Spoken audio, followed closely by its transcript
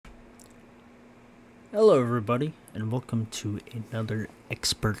Hello everybody, and welcome to another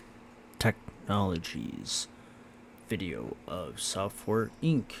Expert Technologies video of Software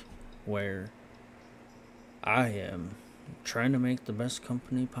Inc., where I am trying to make the best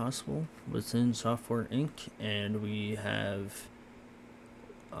company possible within Software Inc., and we have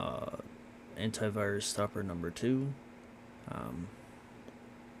antivirus stopper number 2,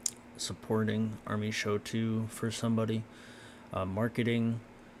 supporting Army Show 2 for somebody, marketing,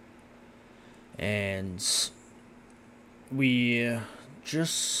 and we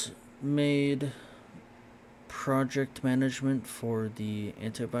just made project management for the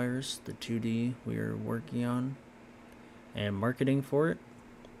antivirus, the 2D we are working on, and marketing for it,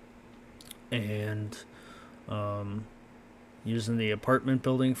 and using the apartment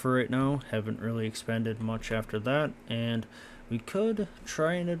building for right now. Haven't really expanded much after that, and we could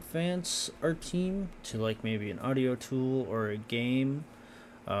try and advance our team to like maybe an audio tool or a game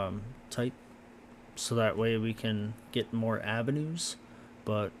type, so that way we can get more avenues.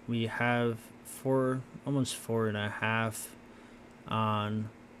 But we have almost 4.5 on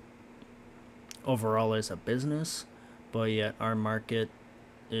overall as a business, but yet our market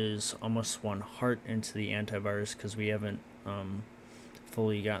is almost 1/4 into the antivirus because we haven't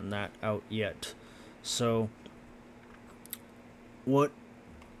fully gotten that out yet. So what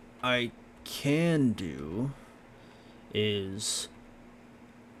I can do is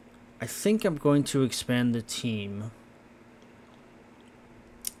I think I'm going to expand the team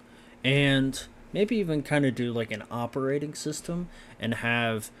and maybe even kind of do like an operating system and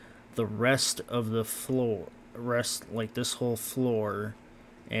have the rest of the floor, like this whole floor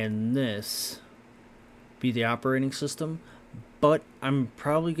and this be the operating system. But I'm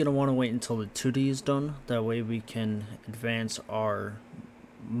probably going to want to wait until the 2D is done. That way we can advance our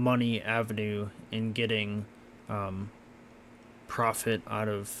money avenue in getting profit out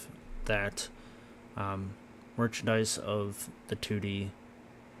of that merchandise of the 2D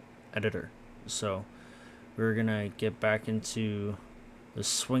editor. So we're gonna get back into the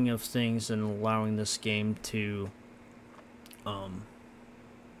swing of things and allowing this game to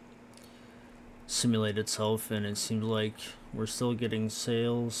simulate itself, and it seems like we're still getting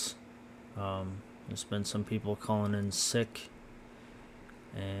sales. There's been some people calling in sick.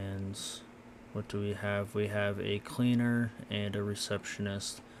 And what do we have? We have a cleaner and a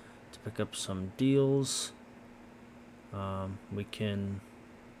receptionist to pick up some deals. We can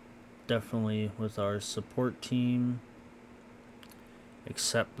definitely, with our support team,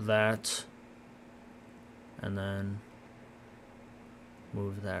 accept that and then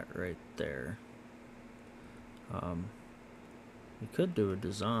move that right there. We could do a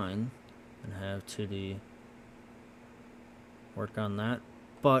design and have 2D work on that,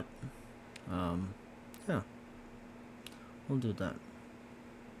 but yeah, we'll do that.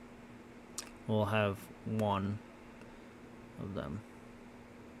 We'll have one of them.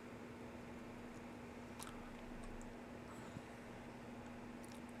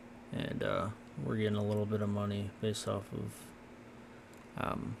 And we're getting a little bit of money based off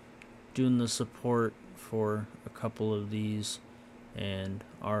of doing the support for a couple of these and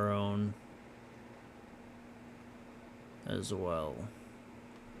our own as well.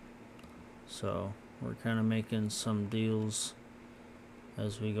 So we're kind of making some deals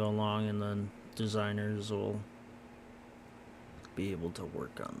as we go along, and then designers will be able to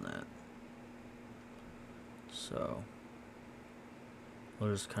work on that. So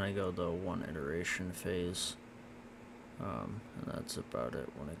we'll just kind of go the one iteration phase, and that's about it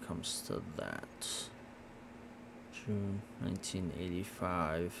when it comes to that. June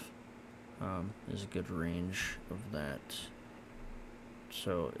 1985 is a good range of that,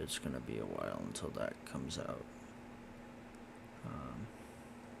 so it's gonna be a while until that comes out.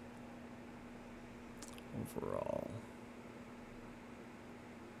 Overall,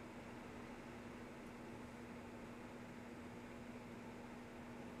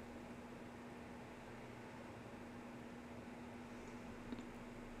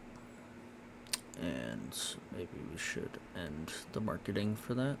 and maybe we should end the marketing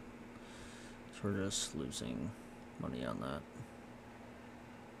for that, so we're just losing money on that.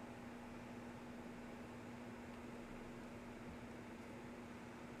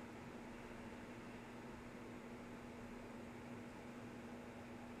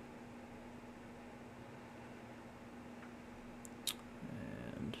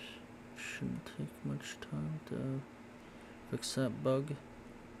 And shouldn't take much time to fix that bug.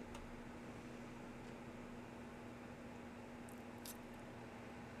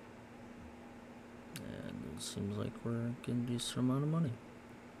 Seems like we're getting a decent amount of money.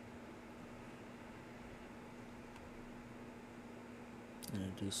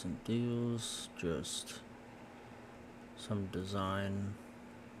 Any decent deals, just some design.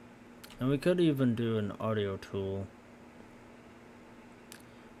 And we could even do an audio tool.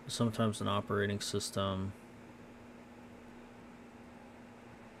 Sometimes an operating system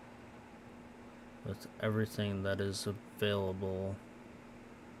with everything that is available.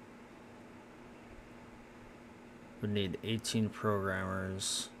 We need 18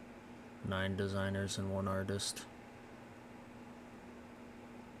 programmers, 9 designers, and 1 artist.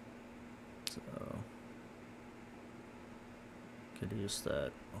 So could use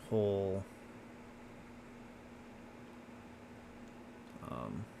that whole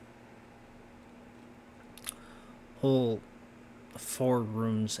whole 4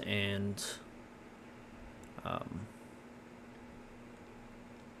 rooms and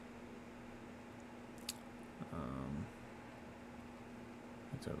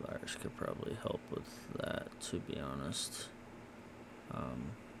the virus could probably help with that, to be honest.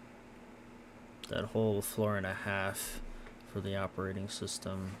 That whole floor and a half for the operating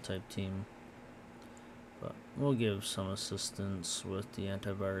system type team. But we'll give some assistance with the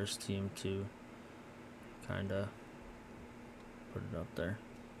antivirus team to kinda put it up there.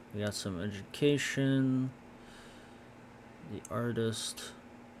 We got some education. The artist,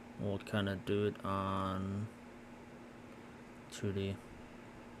 we'll kind of do it on 2D.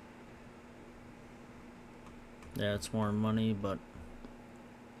 Yeah, it's more money, but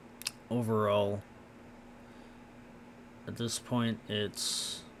overall, at this point,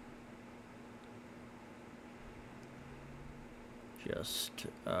 it's just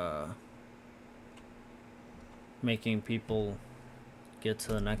making people get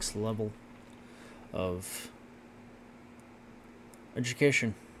to the next level of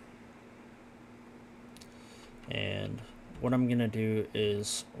education. And what I'm gonna do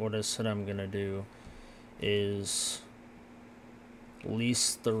is, what I said I'm gonna do is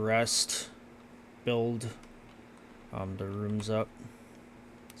lease the rest, build the rooms up.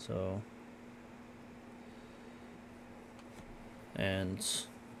 So, and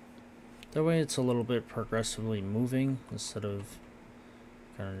that way it's a little bit progressively moving instead of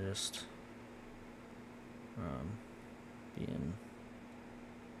kind of just being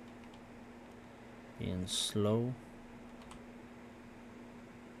slow.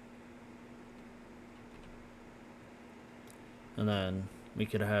 And then we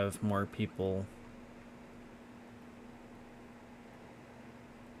could have more people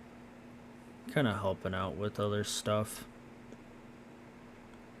kind of helping out with other stuff.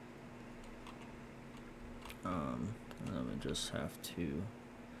 And then we just have to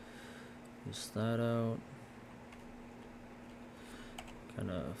use that out. Kind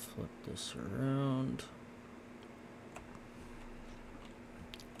of flip this around.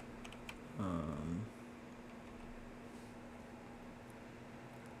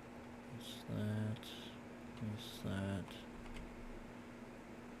 Use that.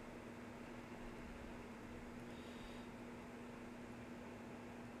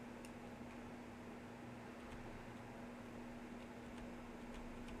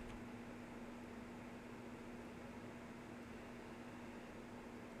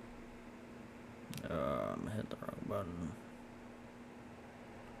 I hit the wrong button.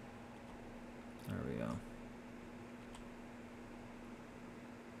 There we go.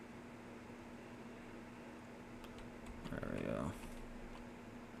 There we go.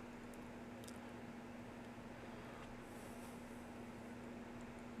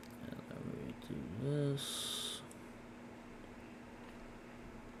 And then we do this.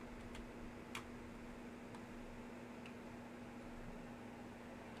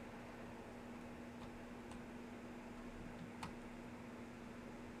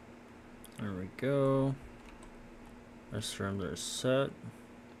 There we go. Restrooms are set.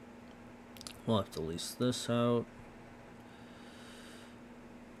 We'll have to lease this out.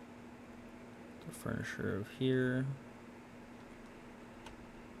 The furniture of here.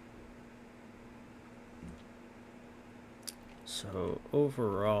 So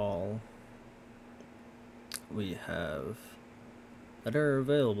overall, we have that are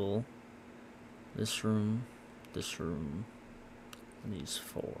available. This room, and these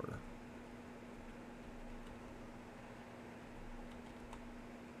 4.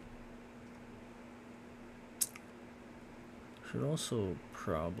 Should also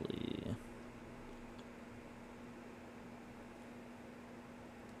probably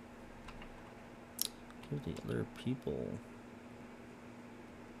give the other people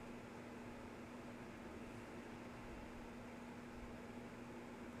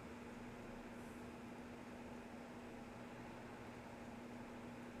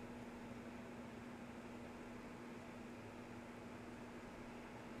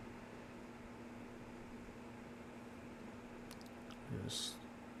just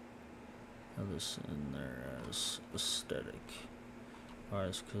have this in there as aesthetic. Why?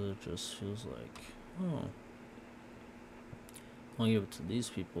 It's because it just feels like, oh, I'll give it to these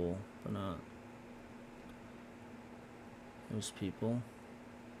people, but not those people.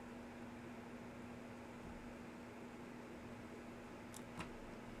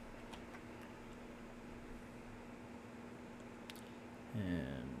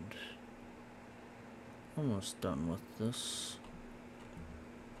 And almost done with this.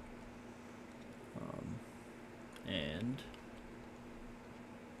 And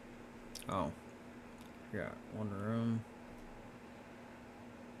oh, got one room.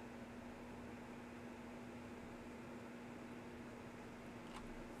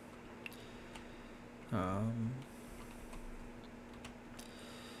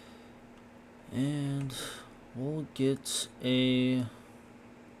 And we'll get a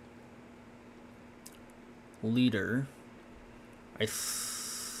leader.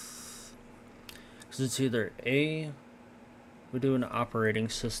 Because it's either A, we do an operating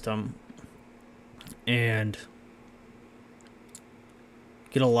system and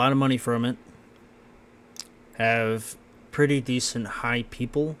get a lot of money from it, have pretty decent high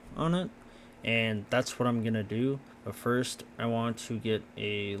people on it, and that's what I'm gonna do. But first I want to get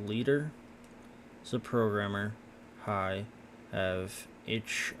a leader as a programmer, high, have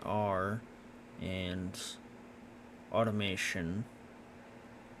HR and automation.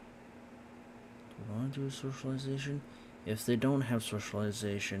 Do I want to do a socialization? If they don't have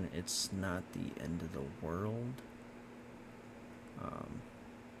socialization, it's not the end of the world.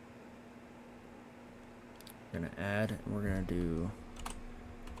 We're gonna add, and we're gonna do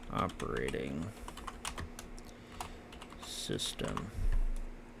operating system.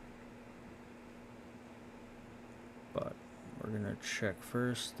 But we're gonna check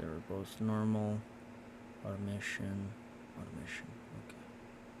first. They were both normal. Automation. Okay.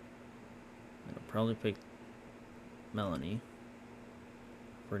 I'll probably pick Melanie.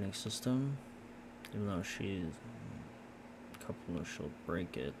 Operating system. Even though she's a couple of she'll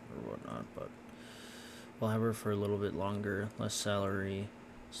break it or whatnot, but we'll have her for a little bit longer. Less salary.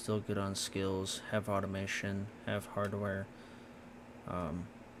 Still good on skills. Have automation. Have hardware.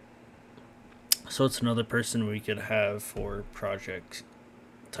 So it's another person we could have for project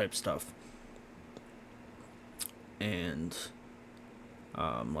type stuff. And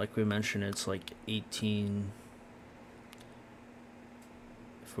like we mentioned, it's like 18.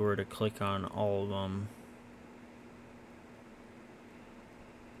 If we were to click on all of them,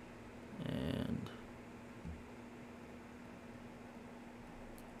 and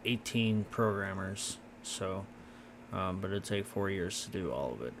 18 programmers. So but it'd take 4 years to do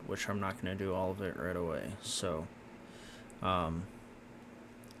all of it, which I'm not going to do all of it right away. So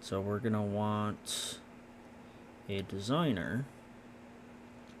so we're going to want a designer,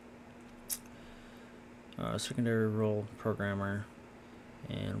 secondary role programmer,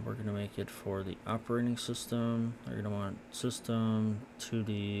 and we're going to make it for the operating system. We're going to want system,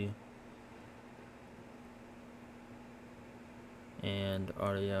 2D, and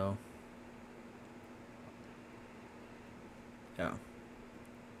audio. Yeah.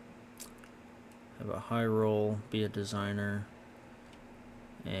 Have a high role, be a designer,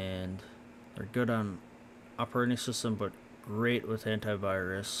 and they're good on operating system, but great with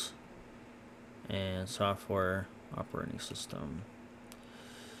antivirus and software operating system.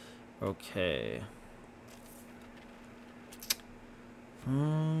 Okay.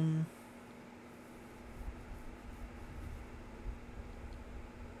 I'm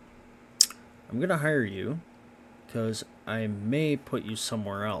gonna hire you because I may put you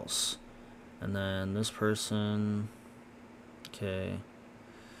somewhere else. And then this person, okay.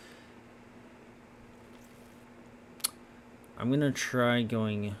 I'm gonna try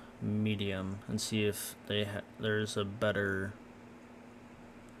going medium and see if there's a better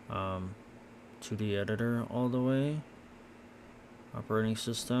 2D editor all the way. Operating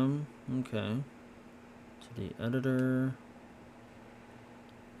system, okay. 2D editor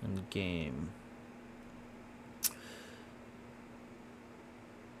and game.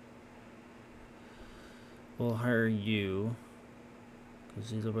 We'll hire you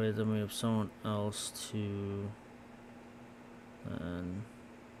because either way, then we have someone else to. And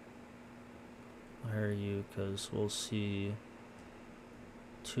I'll hire you because we'll see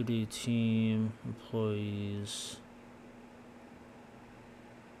 2D team, employees.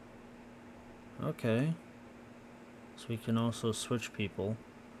 Okay. So we can also switch people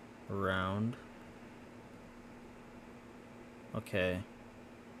around. Okay.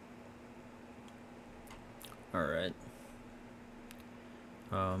 Alright.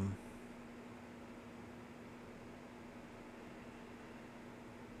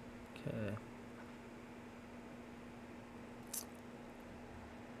 Okay.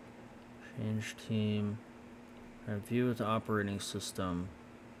 Change team. View with the operating system.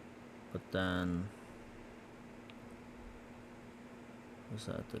 But then... Was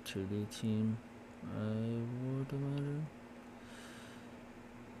that the 2D team? I would imagine.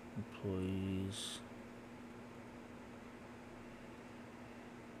 Employees.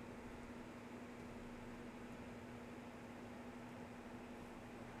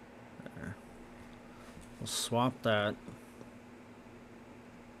 There. We'll swap that.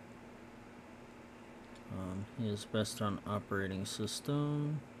 He is best on operating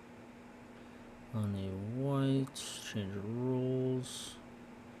system. On a white. Change roles.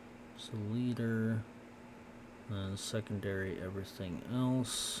 So leader. And secondary everything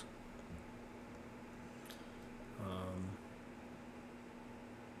else.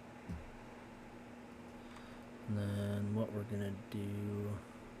 And then what we're gonna do,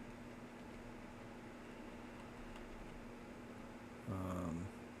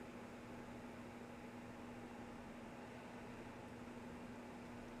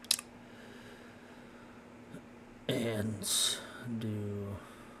 and do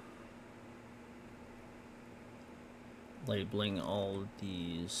labeling all of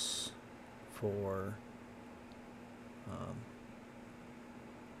these for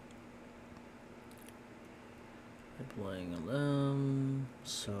labeling them,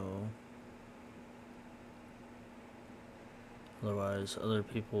 so otherwise other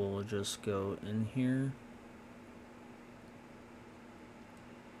people will just go in here.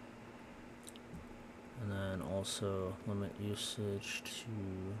 And then also limit usage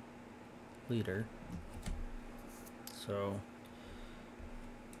to leader. So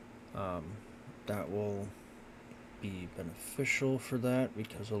that will be beneficial for that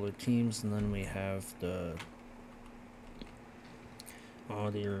because other teams, and then we have the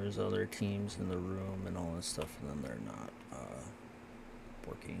there's other teams in the room and all that stuff, and then they're not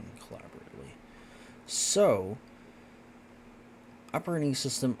working collaboratively. So operating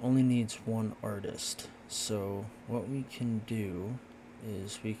system only needs one artist. So what we can do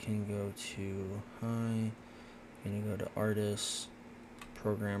is we can go to go to artist,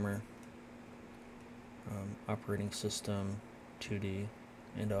 programmer, operating system, 2D,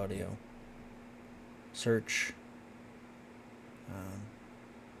 and audio. Search.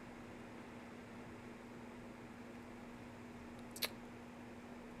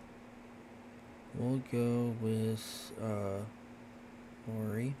 We'll go with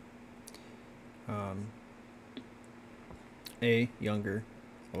Lori. Younger,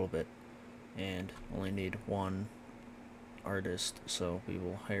 a little bit, and only need one artist, so we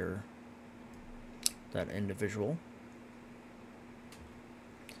will hire that individual.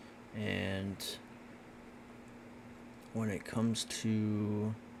 And when it comes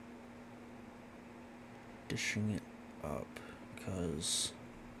to dishing it up, because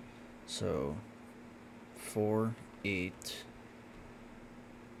 4, 8,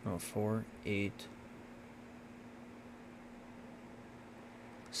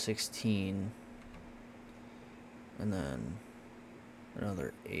 16, and then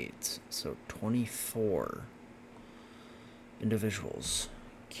another 8, so 24 individuals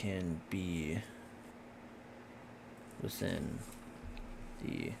can be within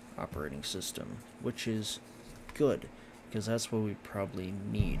the operating system, which is good because that's what we probably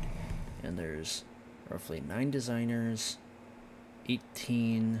need. And there's roughly 9 designers,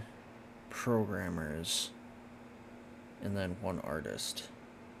 18 programmers, and then 1 artist.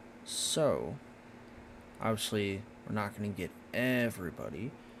 So obviously we're not going to get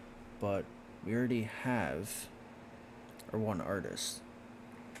everybody, but we already have our 1 artist.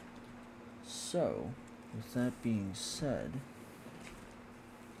 So with that being said,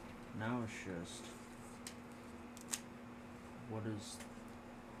 now it's just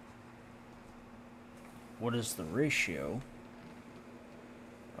what is the ratio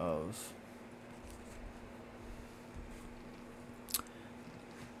of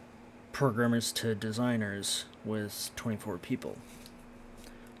programmers to designers with 24 people?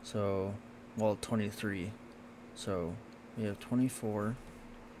 So, well, 23. So we have 24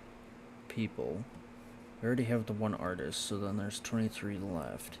 people. We already have the 1 artist, so then there's 23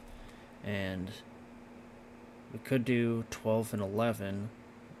 left. And we could do 12 and 11,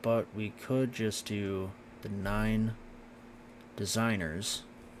 but we could just do the 9 designers.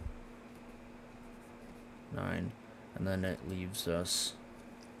 9, and then it leaves us,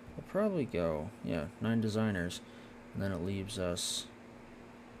 we'll probably go, 9 designers, and then it leaves us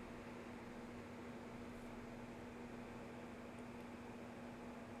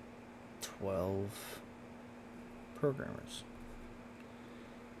 12 programmers.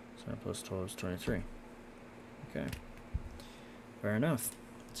 7 plus 12 is 23. Okay. Fair enough.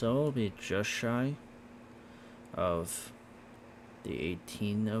 So it'll be just shy of the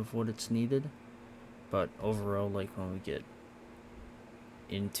 18 of what it's needed. But overall, like when we get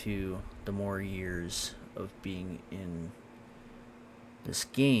into the more years of being in this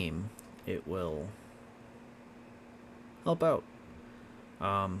game, it will help out.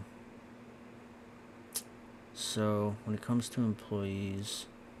 So when it comes to employees,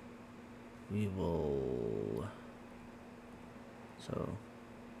 we will... So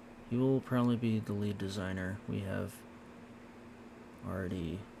he will probably be the lead designer. We have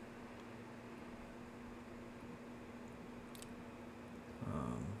already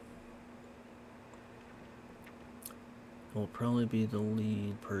will probably be the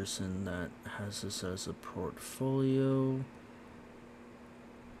lead person that has this as a portfolio.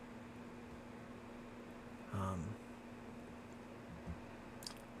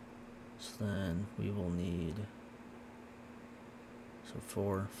 So then we will need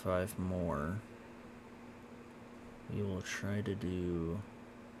 4, 5 more. We will try to do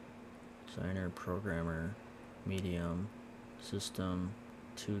designer, programmer, medium, system,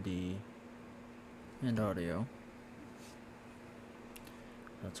 2D, and audio.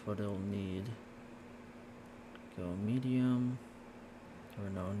 That's what it'll need. Go medium. There are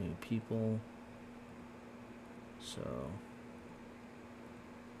no new people. So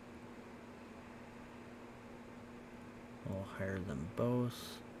we'll hire them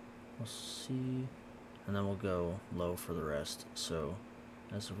both. We'll see. And then we'll go low for the rest. So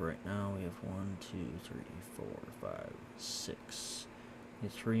as of right now, we have 1, 2, 3, 4, 5, 6. We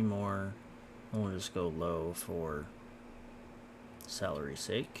need 3 more. And we'll just go low for salary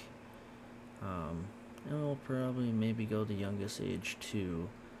sake. And we'll probably maybe go the youngest age too,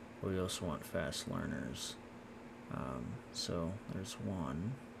 but we also want fast learners. So there's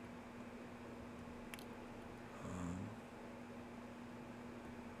 1.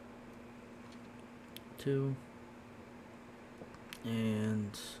 2.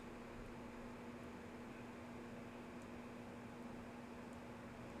 And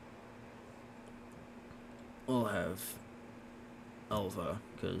we'll have Elva,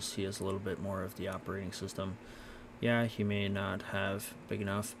 because he has a little bit more of the operating system. Yeah, he may not have big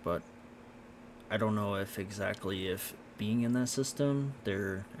enough, but I don't know if being in that system,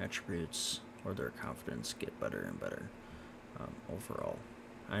 their attributes or their confidence get better and better overall.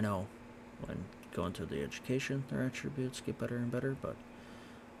 I know when going through the education, their attributes get better and better, but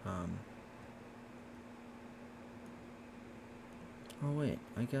oh wait,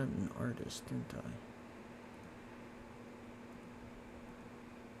 I got an artist, didn't I?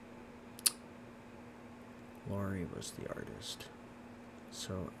 Lori was the artist.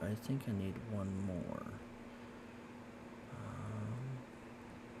 So I think I need 1 more.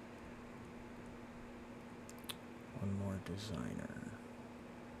 One more designer.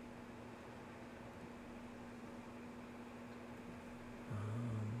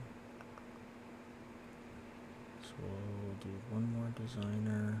 So we'll do 1 more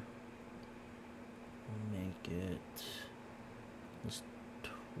designer. We'll make it this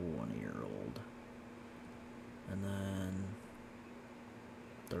 20-year-old. And then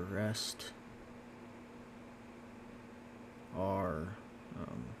the rest are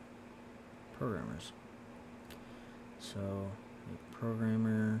programmers. So a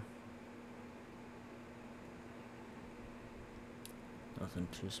programmer, nothing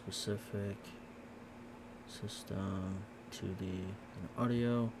too specific. System, 2D, and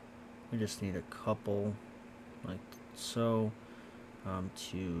audio. We just need a couple like so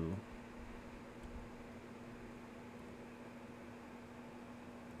to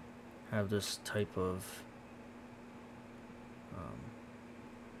have this type of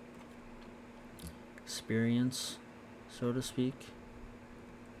experience, so to speak.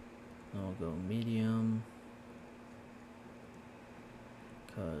 I'll go medium,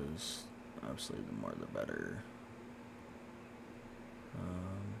 because obviously the more the better.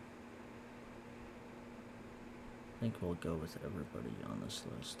 I think we'll go with everybody on this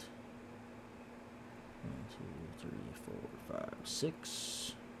list. 1, 2, 3, 4, 5,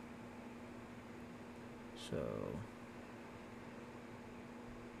 6. So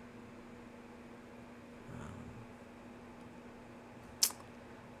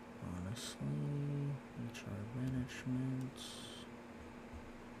honestly, HR management,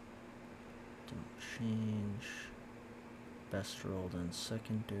 don't change. Best role then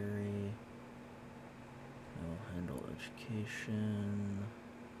secondary. I'll handle education.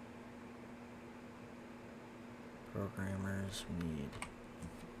 Programmers, we need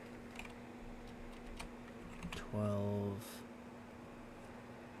 12.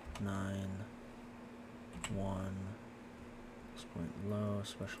 1. This point low,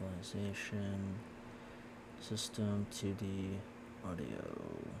 specialization, system 2D, audio,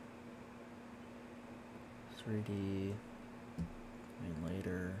 3D, and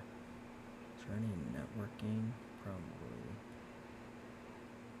later. Is there any networking? Probably.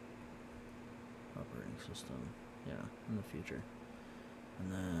 Operating system, yeah, in the future.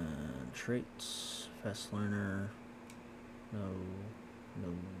 And then traits, fast learner, no, and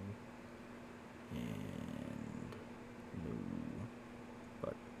no.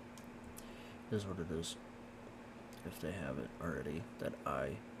 But it is what it is. If they have it already that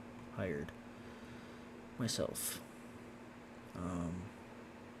I hired myself.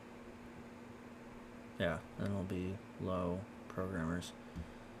 Yeah, then it'll be low programmers.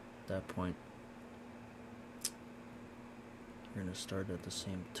 At that point, you're gonna start at the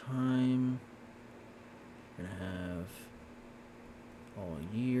same time. You're gonna have all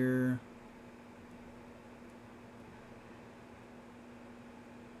year.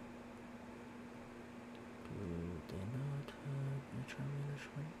 Do they not have HR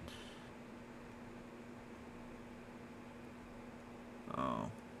management?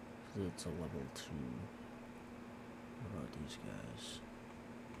 Oh, it's a level 2. What about these guys?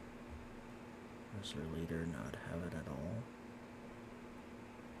 Does their leader not have it at all?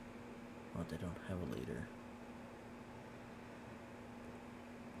 Oh, they don't have a leader.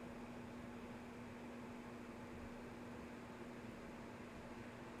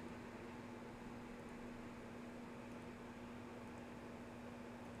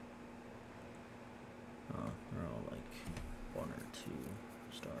 Oh, they're all like 1 or 2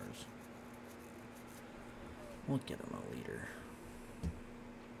 stars. We'll get them a leader.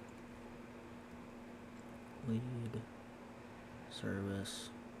 Lead, service.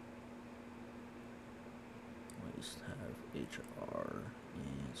 At least have HR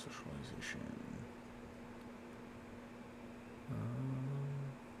and socialization.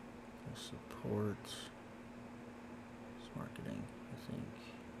 Support. It's marketing, I think.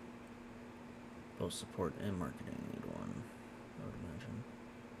 Both support and marketing need one, I would imagine.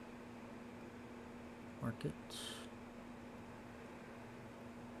 Market.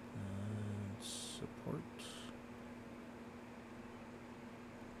 And support.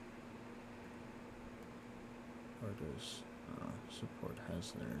 Or does support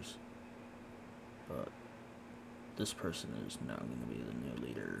has theirs, but this person is now going to be the new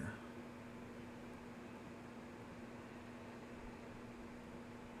leader.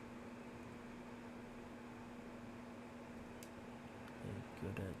 Okay,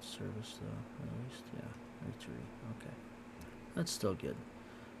 good at service though, at least, yeah, 3. Okay, that's still good,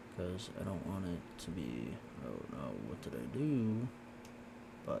 because I don't want it to be, oh no, what did I do?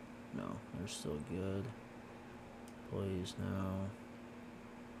 But no, they're still good. Employees now.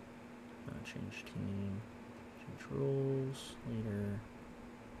 Change team. Change roles. Leader.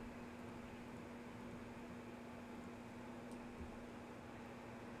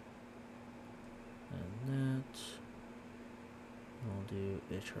 And that. We'll do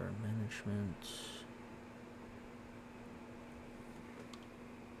HR management.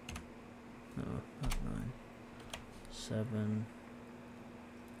 No, not 9. 7.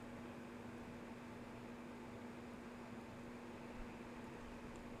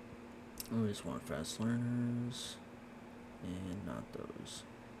 I just want fast learners, and not those.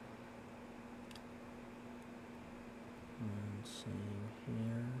 And same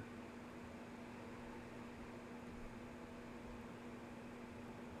here.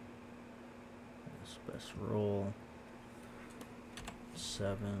 That's best role.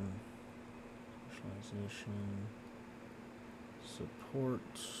 7. Specialization. Support.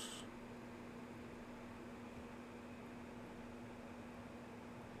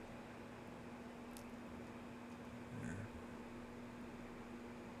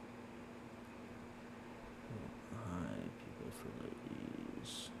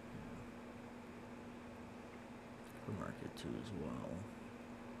 Market too as well.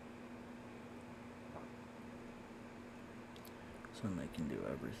 So then they can do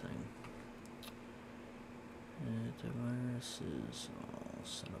everything. Antivirus is all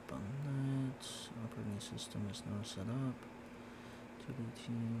set up on that. Operating system is now set up. 2D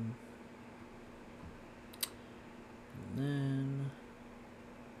team. And then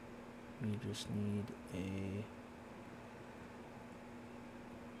we just need a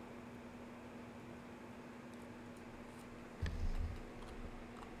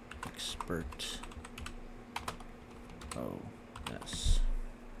expert. Oh, yes.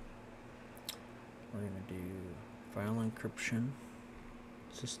 We're going to do file encryption,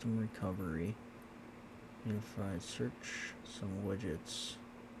 system recovery, unified search, some widgets,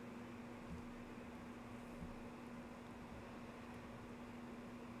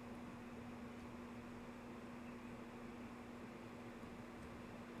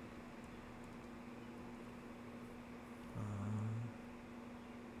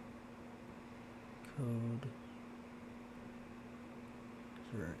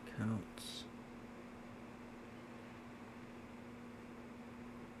 accounts.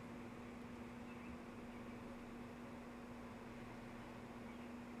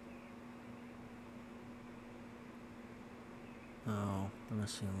 Oh, I'm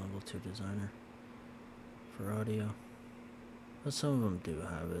missing a level 2 designer for audio. But some of them do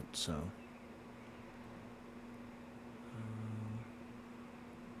have it, so.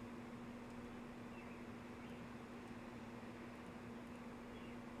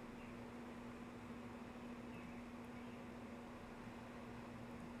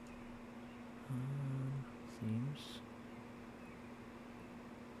 Themes.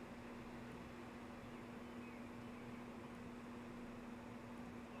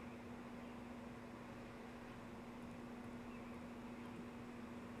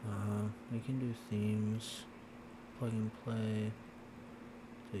 We can do themes, plug and play,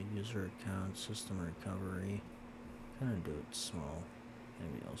 the user account, system recovery. Kind of do it small.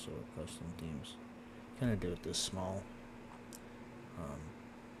 Maybe also custom themes. Kind of do it this small.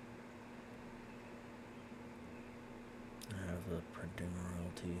 I have the printing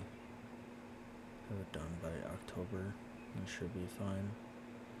royalty. Have it done by October. That should be fine.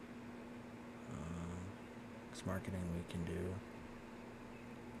 It's marketing we can do.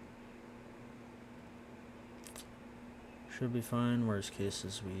 Should be fine. Worst case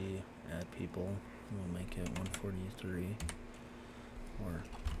is we add people. We'll make it 143 or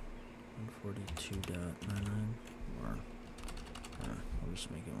 142.99 or we'll just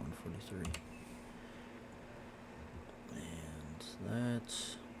make it 143. And that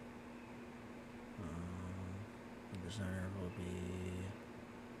the designer will be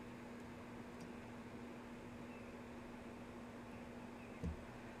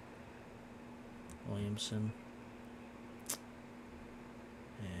Williamson.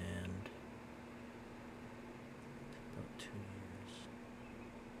 And about 2 years.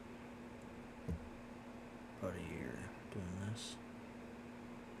 About a year doing this.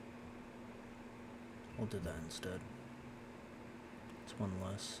 We'll do that instead. It's one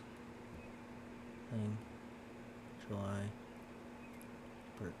less thing. July.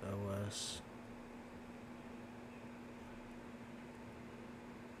 Bert OS.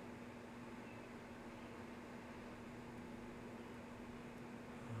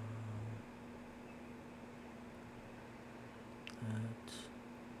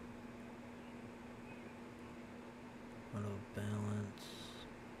 Auto balance.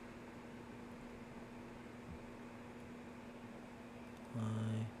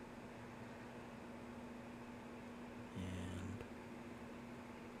 Apply. And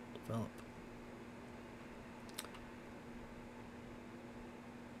develop.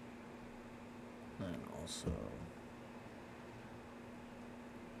 Then also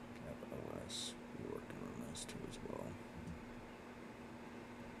have OS. We're working on this too as well.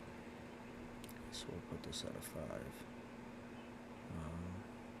 So we'll put this at a 5.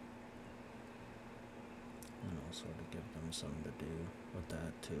 And also to give them something to do with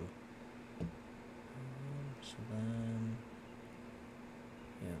that too. So then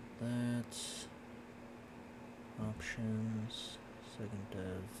we have that. Options, second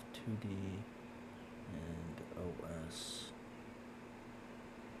dev, 2D, and OS.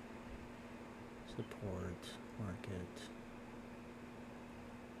 Support, market,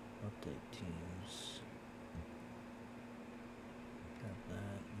 update teams. Got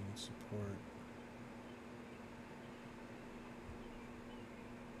that and support.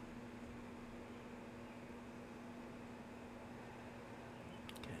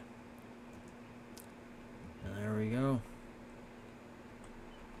 Okay. And there we go.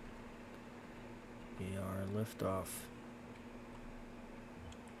 We are liftoff.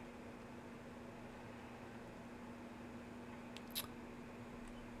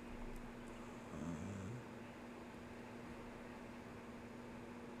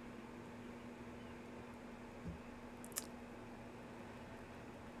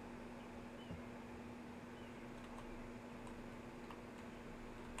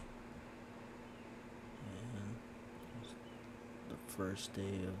 First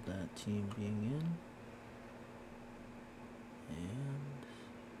day of that team being in, and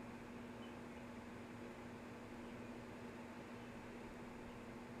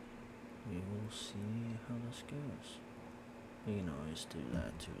we will see how this goes. We can always do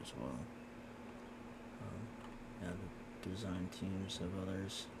that too as well. Yeah, the design teams have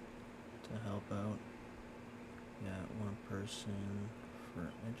others to help out. Got one person for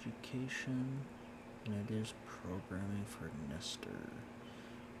education. And it is programming for Nestor.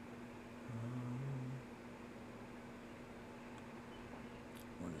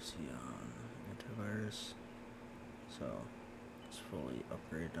 What is he on? Antivirus. So It's fully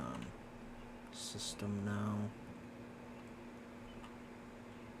upgraded on system now.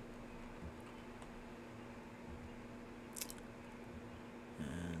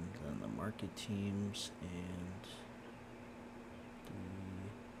 And then the market teams and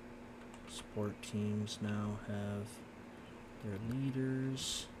the sport teams now have their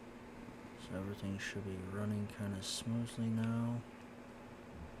leaders. So everything should be running kind of smoothly now.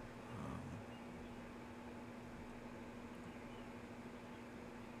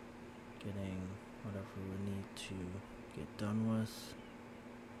 Getting whatever we need to get done with.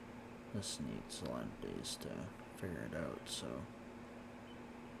 This needs a lot of days to figure it out, so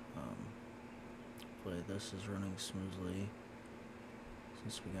hopefully this is running smoothly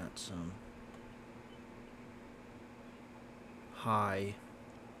since we got some high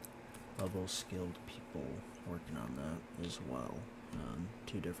level skilled people working on that as well on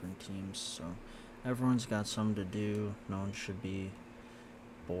 2 different teams, so everyone's got something to do. No one should be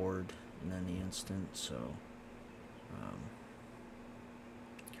bored in any instant, so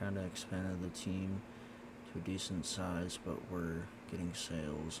kind of expanded the team to a decent size, but we're getting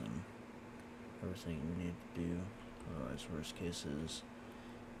sales and everything we need to do. Otherwise, worst case is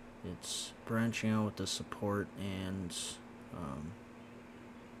it's branching out with the support and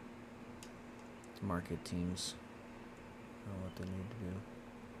the market teams know what they need to do.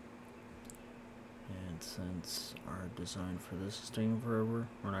 And since our design for this is taking forever,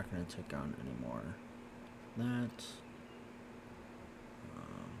 we're not going to take on any more that.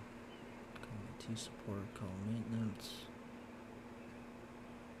 Community support, call maintenance.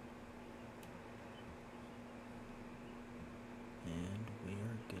 And we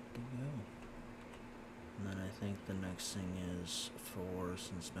are good to go. And then I think the next thing is for,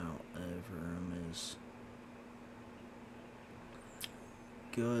 since now everyone is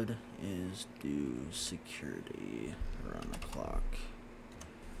good, is do security around the clock.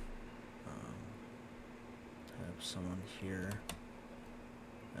 Have someone here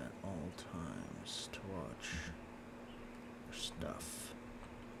at all times to watch our stuff.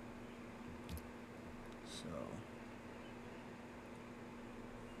 So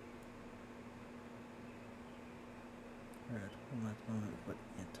red, but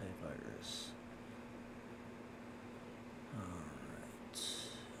antivirus. Alright.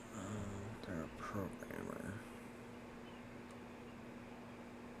 They're a programmer.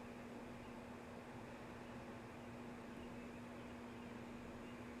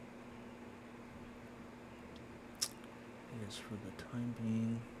 I guess for the time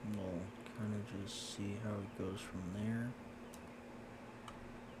being, we'll kind of just see how it goes from there.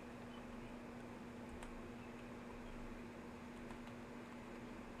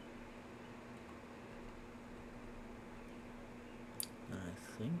 I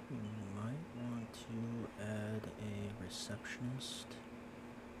think we might want to add a receptionist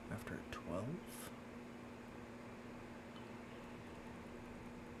after 12.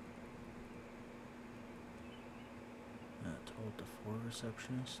 Told to 4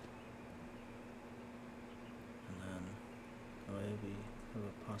 receptionist. And then that way we have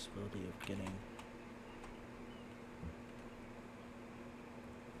a possibility of getting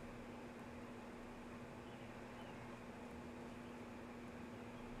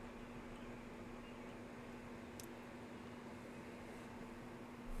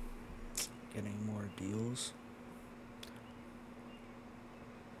more deals.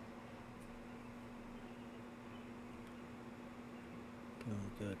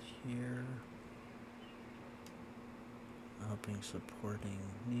 Doing good here. Helping supporting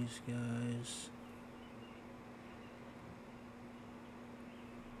these guys.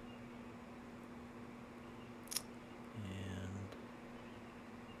 And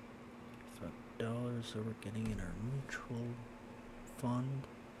 $5 that we're getting in our mutual fund.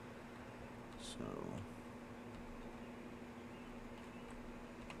 So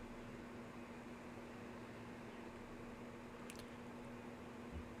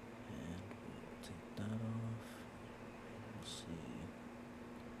and we'll take that off. We'll see.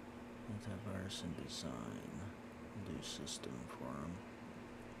 Antivirus and design. Do system for them.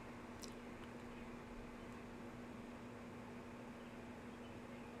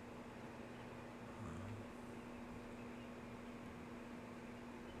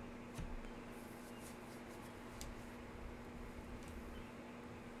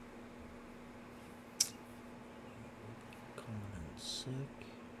 Sick.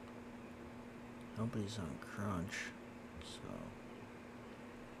 Nobody's on crunch, so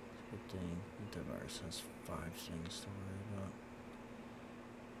it's a good thing. Antivirus has 5 things to worry about.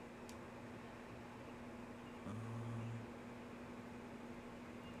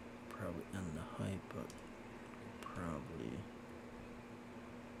 Probably end the hype, but probably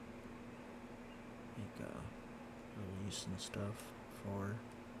release and stuff for.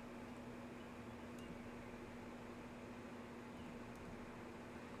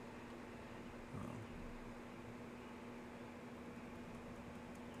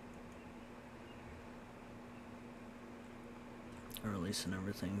 Releasing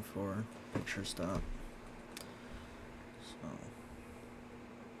everything for picture stop. So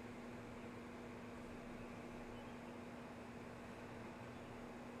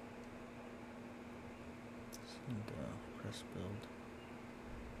and press build.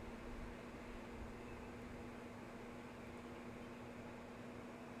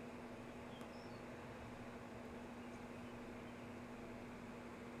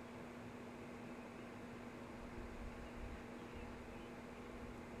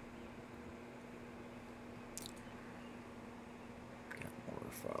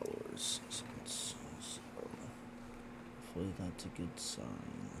 Followers, so hopefully that's a good sign.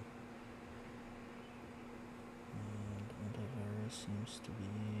 And antivirus seems to be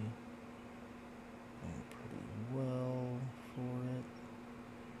going pretty well for it.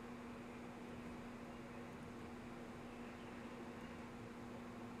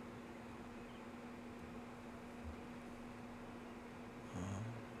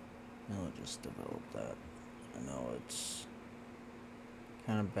 I'll just develop that. I know it's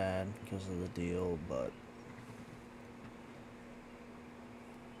kind of bad because of the deal, but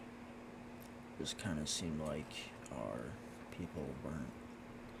just kind of seemed like our people weren't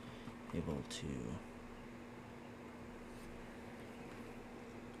able to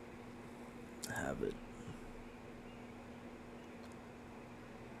have it.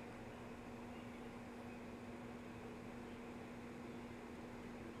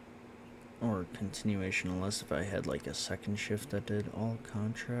 Or continuation, unless if I had like a second shift that did all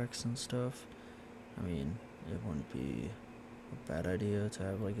contracts and stuff. I mean, it wouldn't be a bad idea to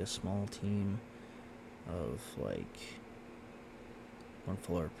have like a small team of like one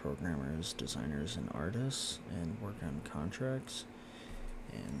floor programmers, designers, and artists, and work on contracts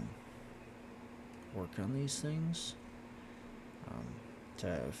and work on these things. To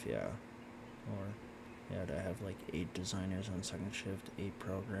have, to have like 8 designers on second shift, 8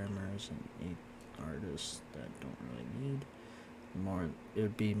 programmers, and 8 artists that don't really need more. It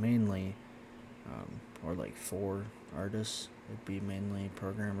would be mainly, or like 4 artists. It'd be mainly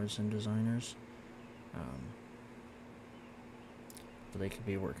programmers and designers. But they could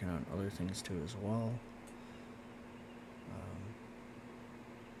be working on other things too as well.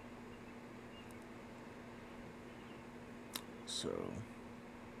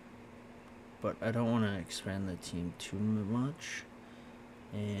 But I don't want to expand the team too much,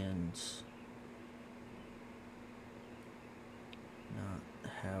 and not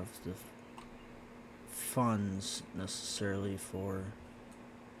have the funds necessarily for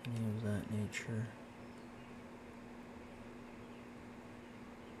any of that nature.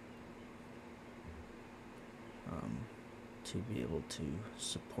 To be able to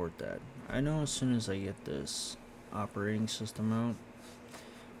support that. I know as soon as I get this operating system out,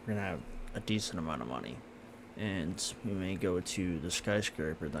 we're gonna have a decent amount of money, and we may go to the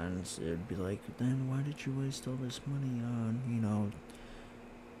skyscraper. Then it'd be like, then why did you waste all this money on,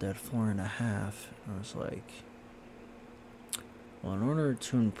 that 4.5? I was like, well, in order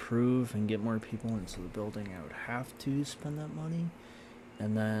to improve and get more people into the building, I would have to spend that money,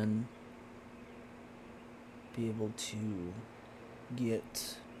 and then be able to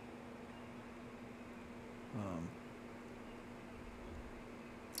get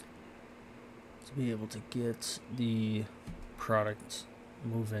the product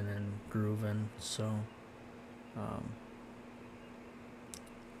moving and grooving. So I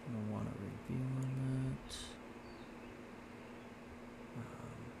want to review on that,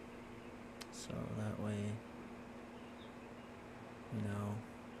 so that way we know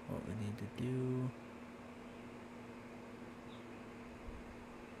what we need to do.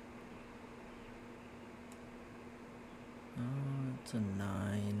 It's a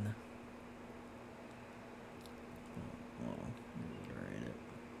 9. Well, reiterate it.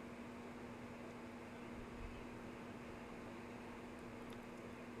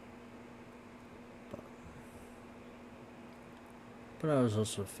 But I was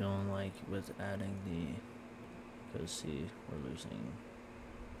also feeling like with adding because see, we're losing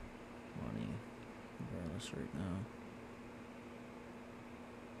money regardless right now.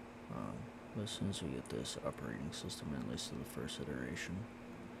 But as soon as we get this operating system, at least to the first iteration,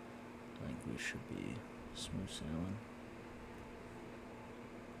 I think we should be smooth sailing.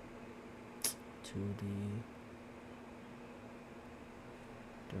 2D,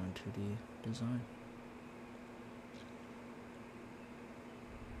 doing 2D design.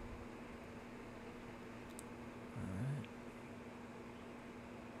 Alright.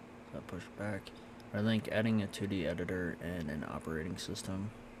 that pushed back. I think adding a 2D editor and an operating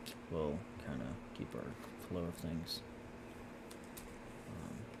system will kind of keep our flow of things.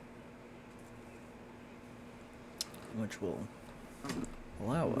 Which will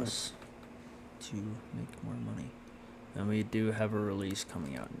allow us to make more money. And we do have a release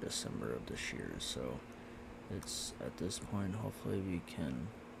coming out in December of this year, so it's at this point, hopefully we can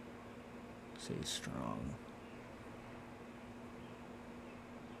stay strong.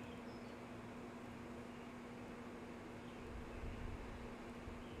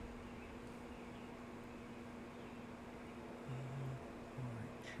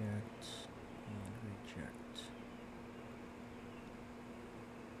 Reject and reject.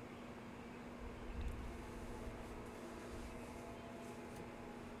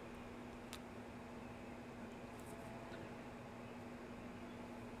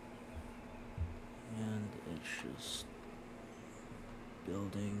 And it's just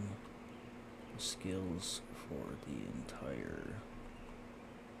building skills for the entire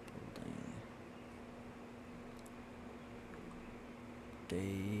building.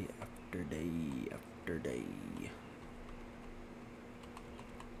 Day after day after day.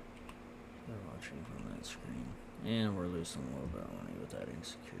 They're watching from that screen. And we're losing a little bit of money with adding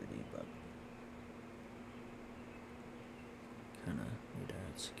security, but kinda need to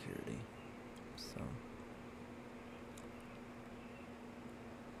add security. So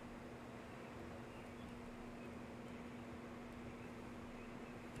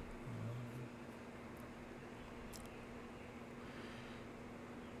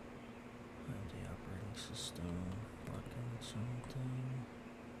the operating system working something.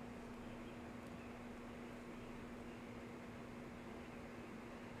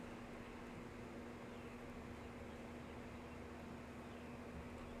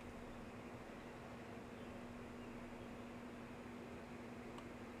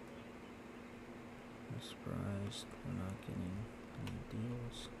 I'm surprised we're not getting any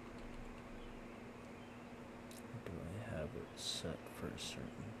deals. Or do I have it set for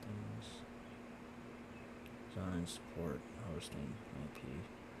certain things? Design, support, hosting, IP,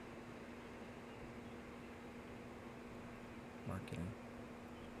 marketing.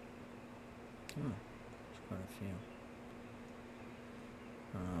 There's quite a few.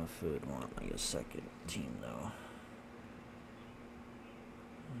 I don't know if we would want like a second team though.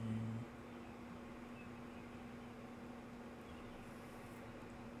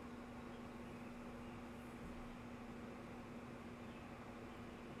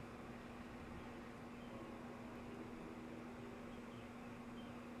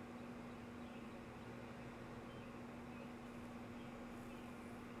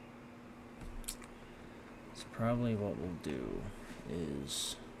 Probably what we'll do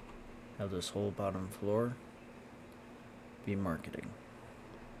is have this whole bottom floor be marketing.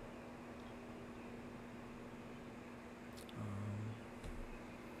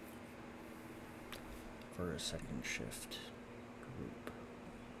 For a second shift group.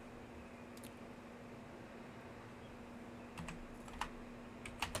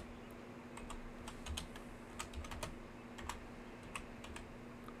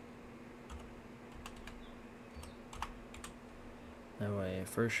 That way,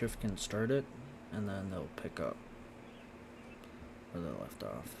 first shift can start it, and then they'll pick up where they left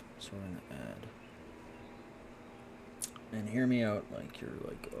off. So we're gonna add. And hear me out, like you're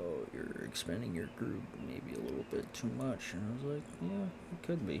like, oh, you're expanding your group maybe a little bit too much. And I was like, yeah, it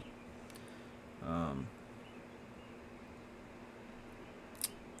could be.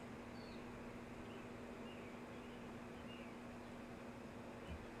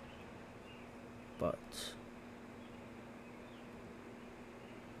 But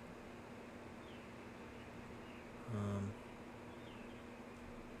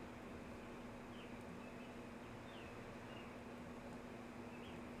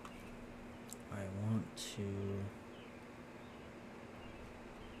I want to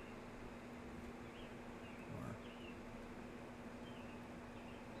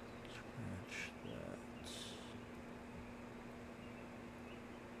scratch that.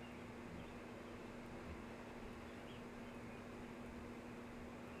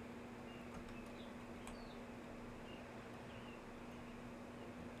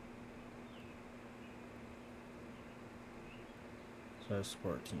 So our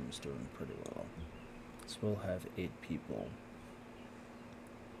support team's doing pretty well. So we'll have 8 people.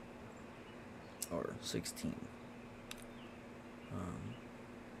 Or 16.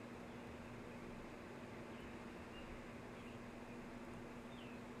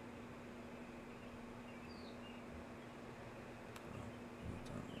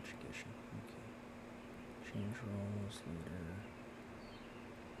 Education. Okay. Change roles later.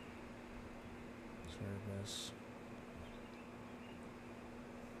 service.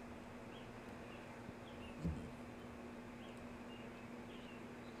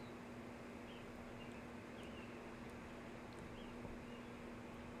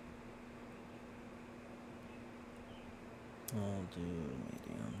 I'll do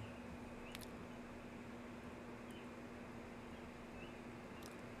medium.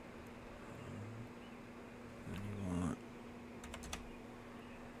 And you want,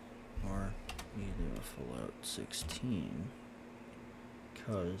 or you do a full out 16,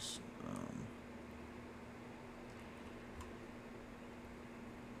 because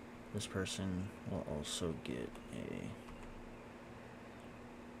this person will also get a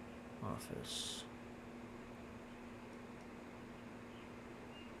office.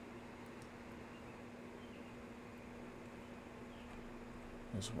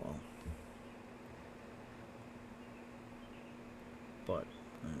 As well. But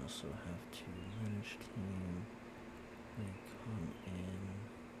I also have to manage team. They come in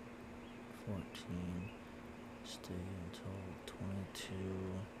 14, stay until 22.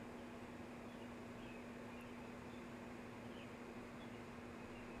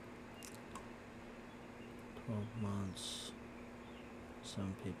 Months.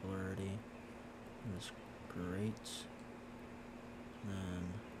 Some people already. That's great. Then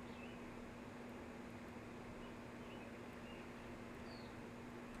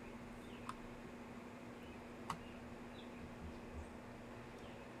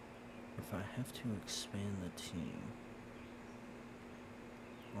if I have to expand the team,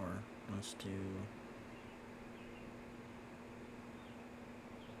 or let's do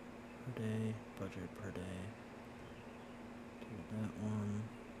per day, budget per day. Do that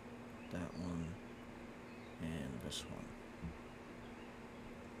one, and this one.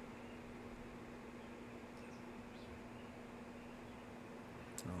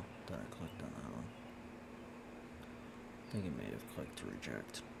 Oh, that I clicked on that one. I think it may have clicked to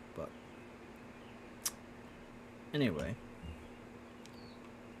reject, but anyway,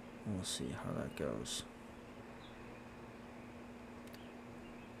 we'll see how that goes.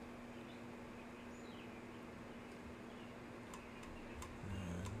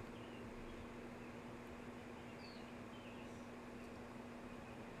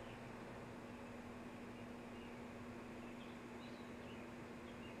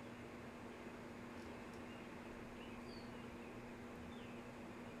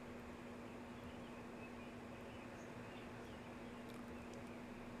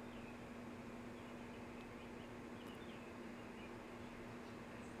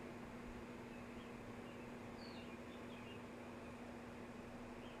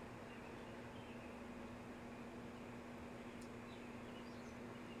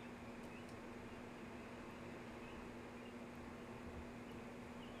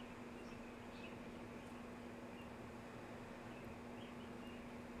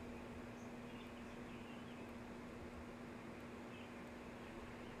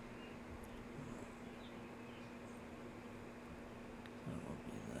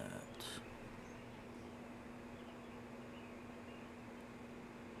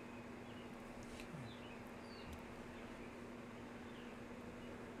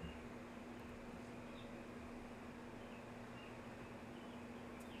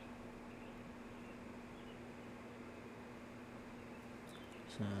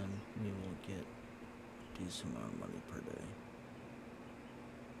 And we will get a decent amount of money per day.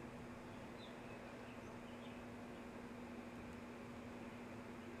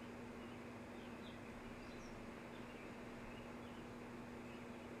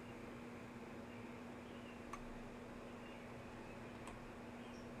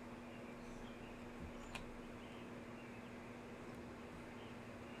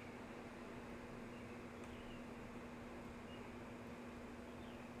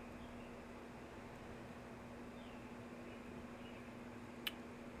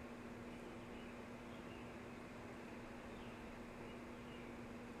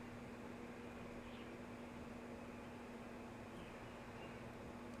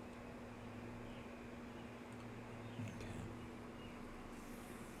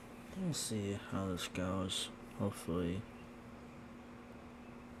 We'll see how this goes. Hopefully,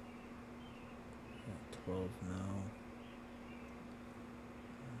 at 12 now.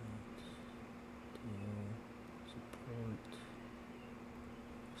 Deal, support,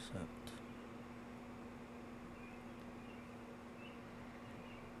 accept.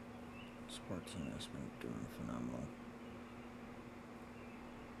 Support team has been doing phenomenal.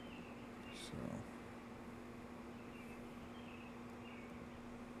 So.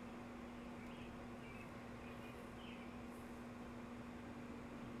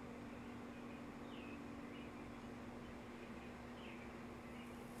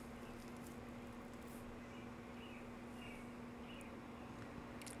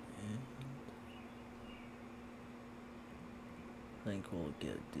 think we'll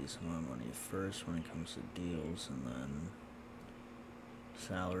get a decent amount of money first when it comes to deals, and then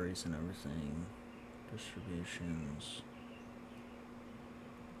salaries and everything, distributions,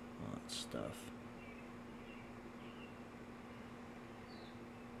 all that stuff.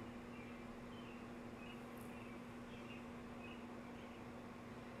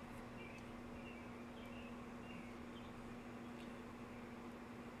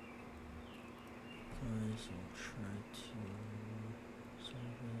 Guys, I'll try to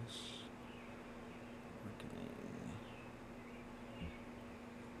service marketing.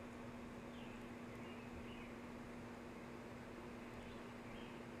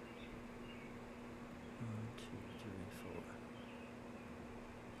 1, 2, 3, 4.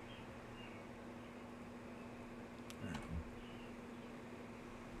 Alright.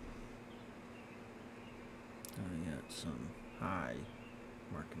 Now we got some high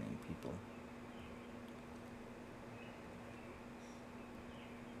marketing people.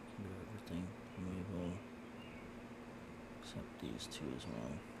 Do everything, and we will accept these two as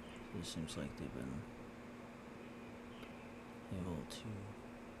well. It seems like they've been able to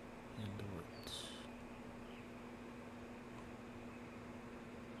handle it.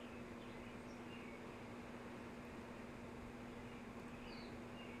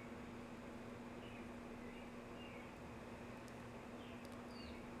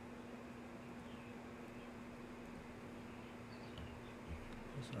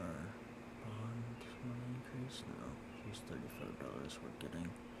 Is our bond money increase? No, just $35 we're getting.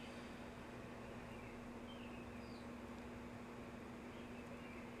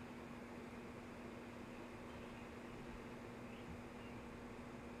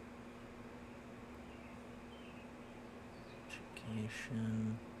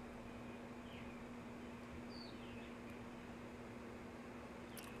 Education.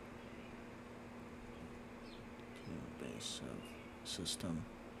 To base of system.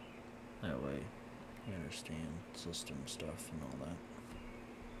 That way you understand system stuff and all that.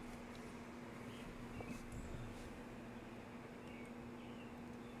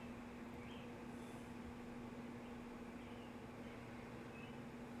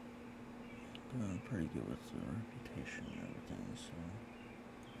 Doing pretty good with the reputation and everything, so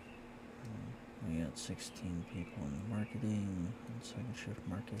we got 16 people in marketing and second shift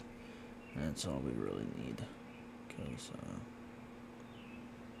market. That's all we really need, because I'm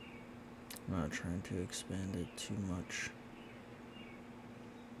not trying to expand it too much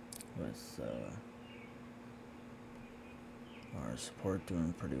with our support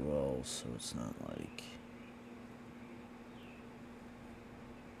doing pretty well, so it's not like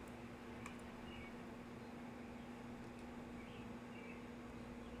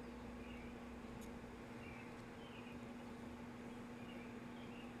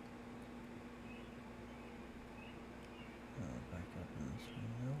back up in this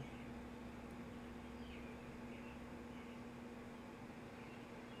window.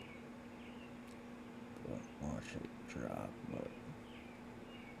 But watch it drop, but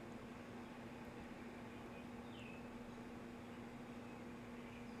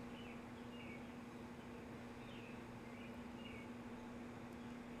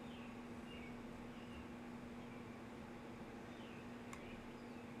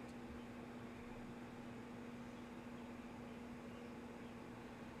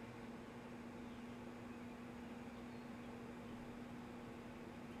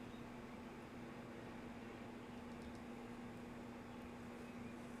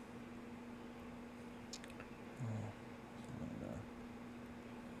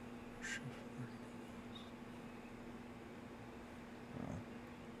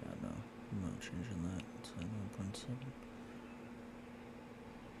changing that to 1.7.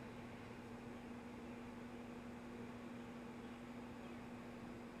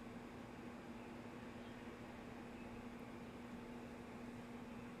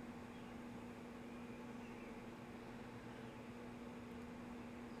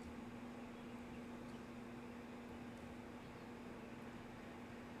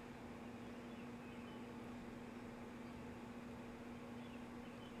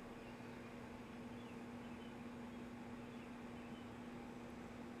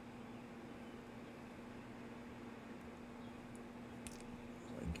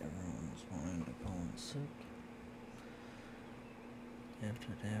 Everyone's wanting to go and sick after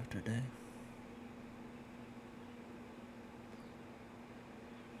day after day.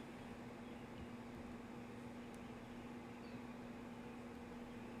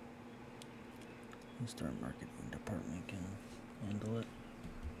 The start marketing department can handle it.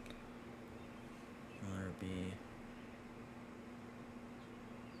 Whether it be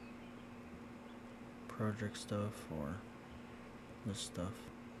project stuff or this stuff.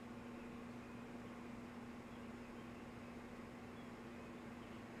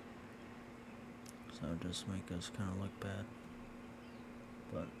 So it just make us kind of look bad.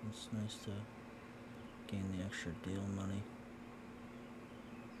 But it's nice to gain the extra deal money.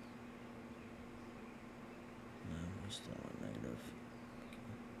 And we're still at negative.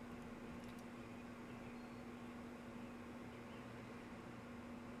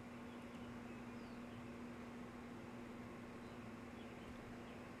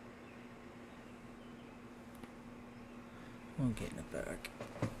 We'll get it back.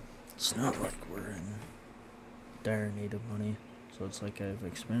 It's not like we're in dire need of money, so it's like I've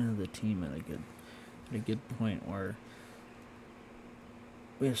expanded the team at a good point where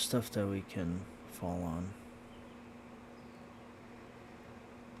we have stuff that we can fall on.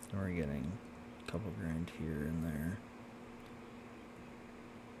 And we're getting a couple grand here and there.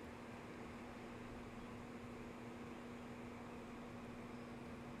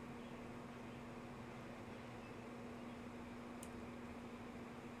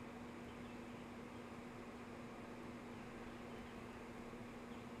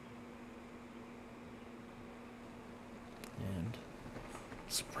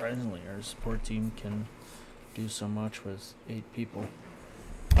 Surprisingly, our support team can do so much with 8 people.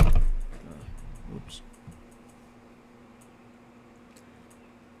 Oops.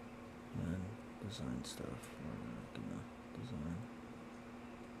 And design stuff. We're not gonna design.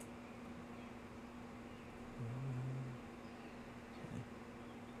 Okay.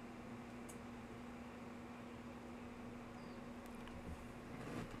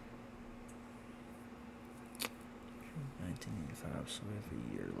 1985, so we have a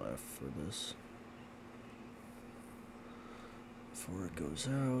year left for this. Before it goes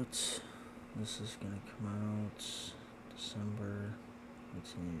out, this is gonna come out December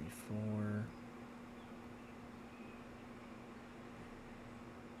 1984.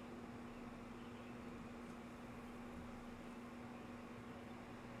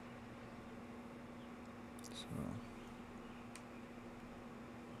 So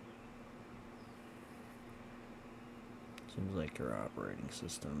seems like our operating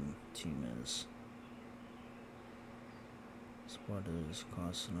system team is what is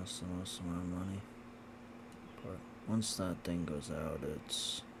costing us the most amount of money. But once that thing goes out,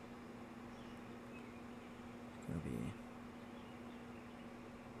 it's gonna be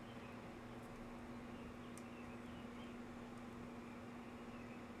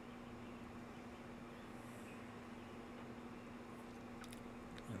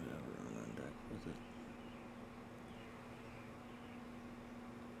everyone on deck with it.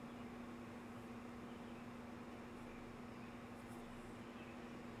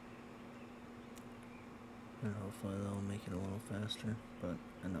 And hopefully they'll make it a little faster, but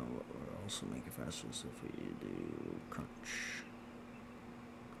I know what will also make it faster is if we do crunch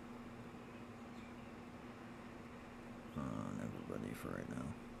on everybody for right now.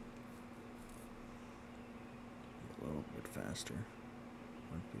 A little bit faster,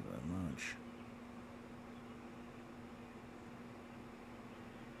 wouldn't be by much.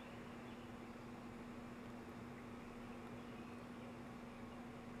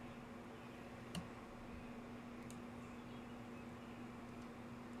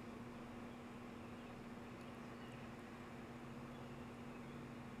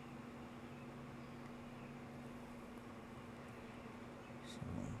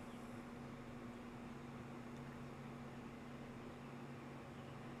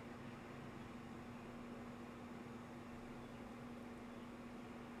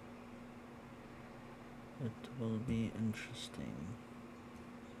 It will be interesting.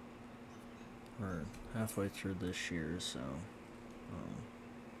 We're halfway through this year, so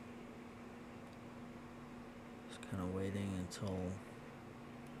just kind of waiting until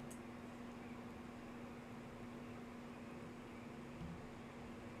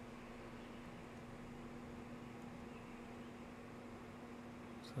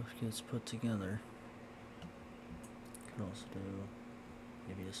stuff gets put together. Could also do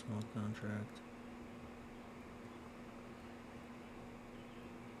maybe a small contract.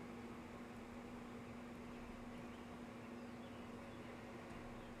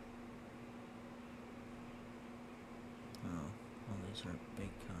 These are big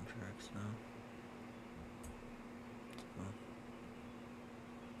contracts now.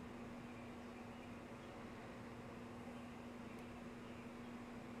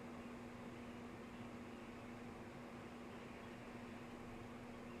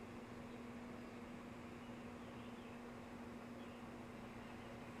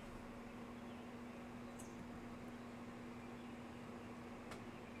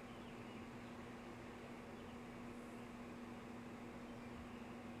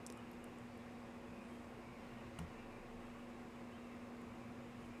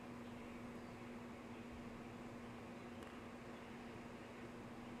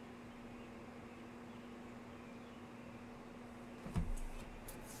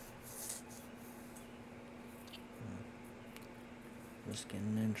 Just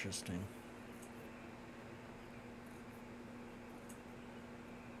getting interesting.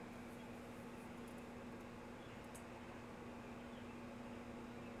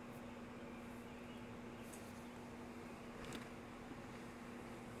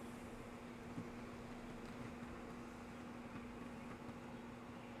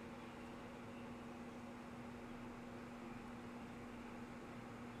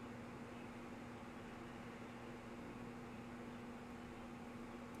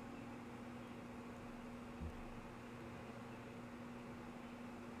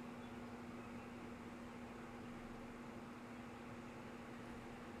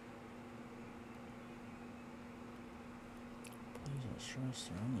 Stress,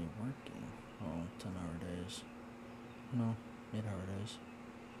 they're only working. Oh, 10-hour days. No, 8-hour days.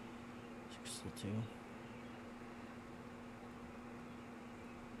 6 to 2.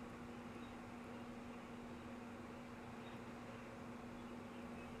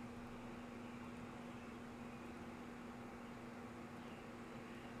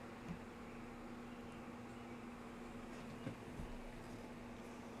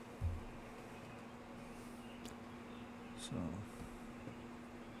 So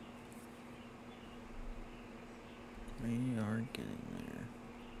we are getting there.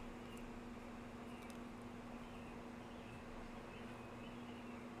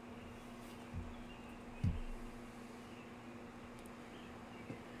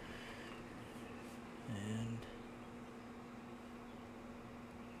 And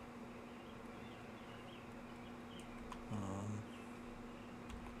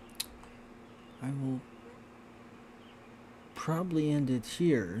I will probably end it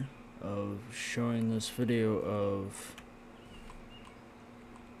here of showing this video of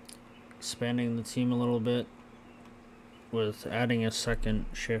expanding the team a little bit with adding a second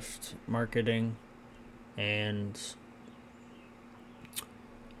shift marketing and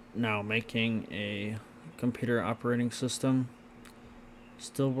now making a computer operating system.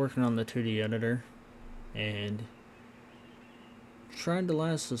 Still working on the 2D editor and trying to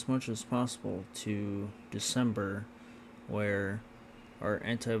last as much as possible to December, where our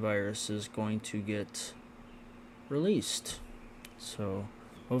antivirus is going to get released. So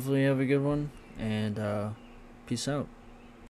hopefully you have a good one, and peace out.